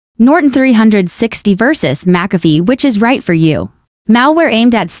Norton 360 versus McAfee, which is right for you? Malware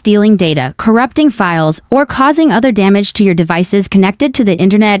aimed at stealing data, corrupting files, or causing other damage to your devices connected to the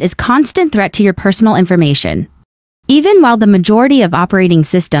internet is a constant threat to your personal information. Even while the majority of operating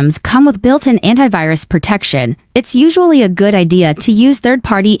systems come with built-in antivirus protection, it's usually a good idea to use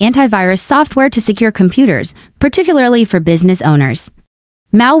third-party antivirus software to secure computers, particularly for business owners.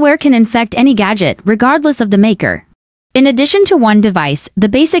 Malware can infect any gadget, regardless of the maker. In addition to one device, the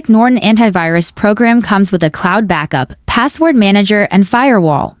basic Norton antivirus program comes with a cloud backup, password manager, and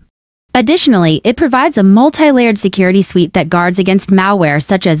firewall. Additionally, it provides a multi-layered security suite that guards against malware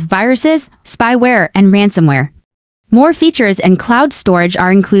such as viruses, spyware, and ransomware. More features and cloud storage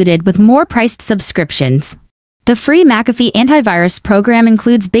are included with more priced subscriptions. The free McAfee antivirus program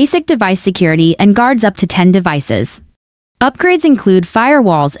includes basic device security and guards up to 10 devices. Upgrades include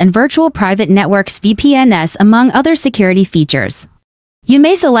firewalls and virtual private networks VPNs, among other security features. You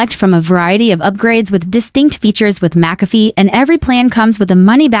may select from a variety of upgrades with distinct features with McAfee, and every plan comes with a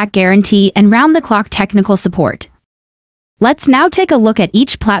money-back guarantee and round-the-clock technical support. Let's now take a look at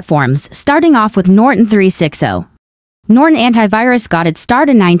each platforms, starting off with Norton 360. Norton Antivirus got its start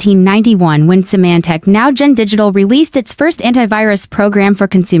in 1991 when Symantec, now Gen Digital, released its first antivirus program for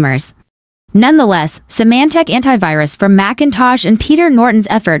consumers. Nonetheless, Symantec Antivirus for Macintosh and Peter Norton's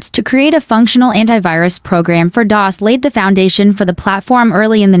efforts to create a functional antivirus program for DOS laid the foundation for the platform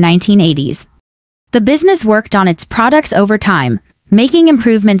early in the 1980s. The business worked on its products over time, making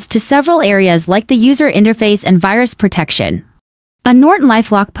improvements to several areas like the user interface and virus protection. A Norton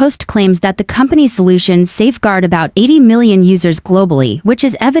LifeLock post claims that the company's solutions safeguard about 80 million users globally, which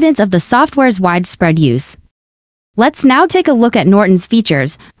is evidence of the software's widespread use. Let's now take a look at Norton's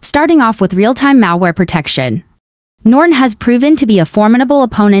features, starting off with real-time malware protection. Norton has proven to be a formidable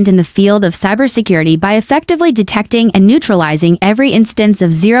opponent in the field of cybersecurity by effectively detecting and neutralizing every instance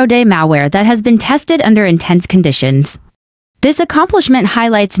of zero-day malware that has been tested under intense conditions. This accomplishment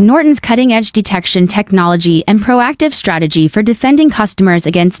highlights Norton's cutting-edge detection technology and proactive strategy for defending customers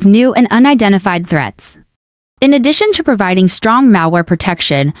against new and unidentified threats. In addition to providing strong malware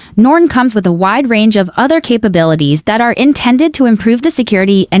protection, Norton comes with a wide range of other capabilities that are intended to improve the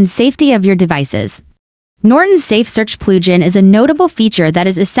security and safety of your devices. Norton's Safe Search plugin is a notable feature that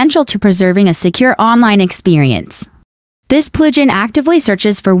is essential to preserving a secure online experience. This plugin actively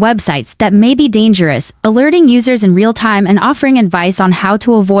searches for websites that may be dangerous, alerting users in real time and offering advice on how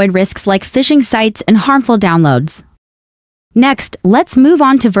to avoid risks like phishing sites and harmful downloads. Next, let's move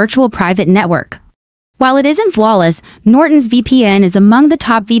on to Virtual Private Network. While it isn't flawless, Norton's VPN is among the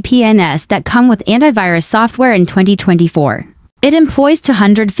top VPNs that come with antivirus software in 2024. It employs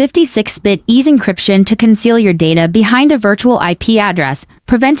 256-bit ease encryption to conceal your data behind a virtual IP address,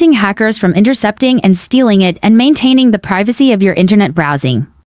 preventing hackers from intercepting and stealing it and maintaining the privacy of your internet browsing.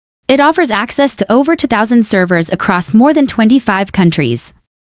 It offers access to over 2,000 servers across more than 25 countries.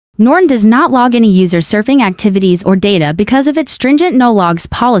 Norton does not log any user surfing activities or data because of its stringent no-logs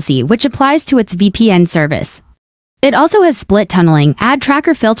policy, which applies to its VPN service. It also has split tunneling, ad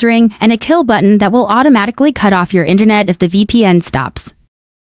tracker filtering, and a kill button that will automatically cut off your internet if the VPN stops.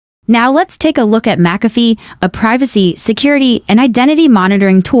 Now let's take a look at McAfee, a privacy, security, and identity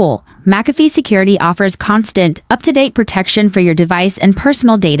monitoring tool. McAfee Security offers constant, up-to-date protection for your device and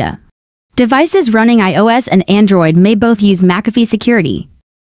personal data. Devices running iOS and Android may both use McAfee Security.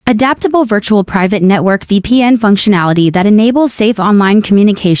 Adaptable Virtual Private Network VPN functionality that enables safe online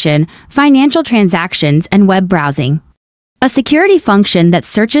communication, financial transactions, and web browsing. A security function that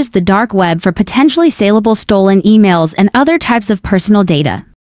searches the dark web for potentially saleable stolen emails and other types of personal data.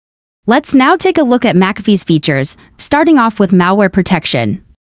 Let's now take a look at McAfee's features, starting off with malware protection.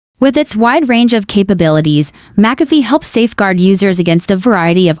 With its wide range of capabilities, McAfee helps safeguard users against a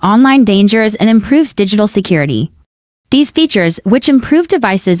variety of online dangers and improves digital security. These features, which improve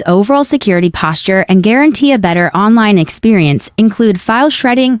devices' overall security posture and guarantee a better online experience, include file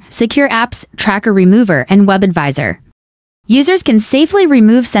shredding, secure apps, tracker remover, and web advisor. Users can safely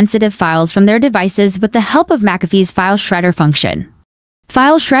remove sensitive files from their devices with the help of McAfee's file shredder function.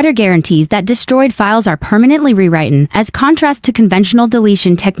 File shredder guarantees that destroyed files are permanently rewritten, as contrast to conventional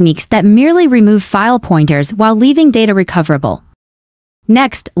deletion techniques that merely remove file pointers while leaving data recoverable.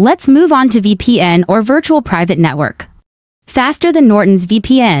 Next, let's move on to VPN, or Virtual Private Network. Faster than Norton's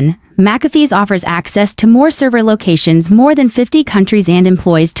VPN, McAfee's offers access to more server locations, more than 50 countries, and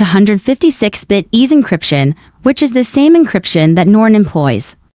employs 256-bit ease encryption, which is the same encryption that Norton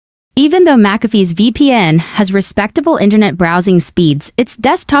employs. Even though McAfee's VPN has respectable internet browsing speeds, its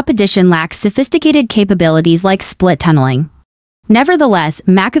desktop edition lacks sophisticated capabilities like split tunneling. Nevertheless,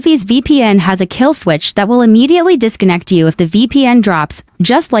 McAfee's VPN has a kill switch that will immediately disconnect you if the VPN drops,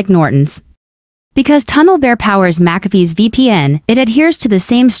 just like Norton's. Because TunnelBear powers McAfee's VPN, it adheres to the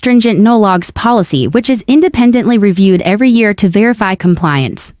same stringent no-logs policy, which is independently reviewed every year to verify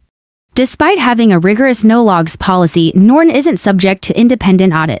compliance. Despite having a rigorous no-logs policy, Norton isn't subject to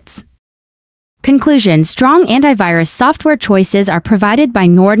independent audits. Conclusion: strong antivirus software choices are provided by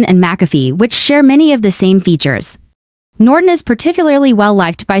Norton and McAfee, which share many of the same features. Norton is particularly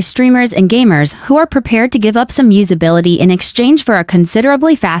well-liked by streamers and gamers who are prepared to give up some usability in exchange for a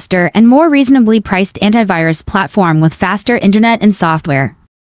considerably faster and more reasonably priced antivirus platform with faster internet and software.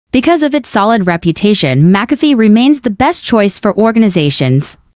 Because of its solid reputation, McAfee remains the best choice for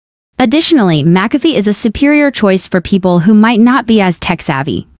organizations. Additionally, McAfee is a superior choice for people who might not be as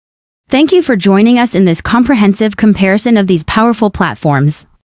tech-savvy. Thank you for joining us in this comprehensive comparison of these powerful platforms.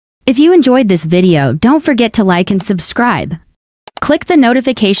 If you enjoyed this video, don't forget to like and subscribe. Click the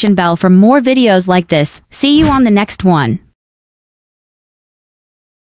notification bell for more videos like this. See you on the next one.